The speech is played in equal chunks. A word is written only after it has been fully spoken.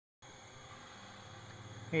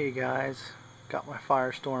Hey guys, got my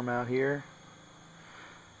Firestorm out here.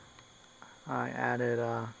 I added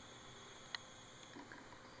a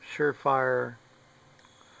surefire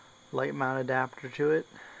light mount adapter to it.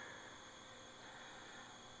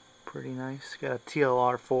 Pretty nice. Got a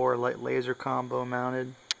tlr-4 light laser combo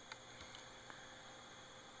mounted.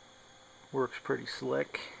 Works pretty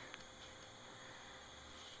slick.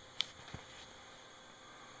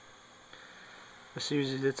 This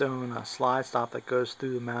uses its own slide stop that goes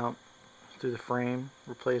through the mount, through the frame,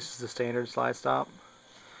 replaces the standard slide stop.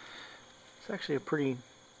 It's actually a pretty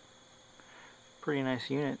nice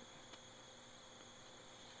unit.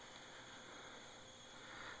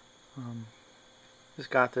 Just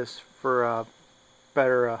got this for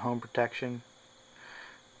better home protection.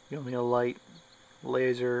 You'll need a light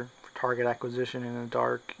laser for target acquisition in the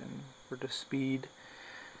dark and for the speed.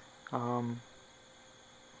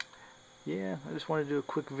 Yeah, I just wanted to do a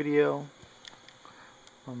quick video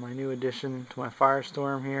on my new addition to my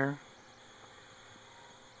Firestorm here.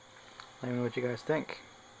 Let me know what you guys think.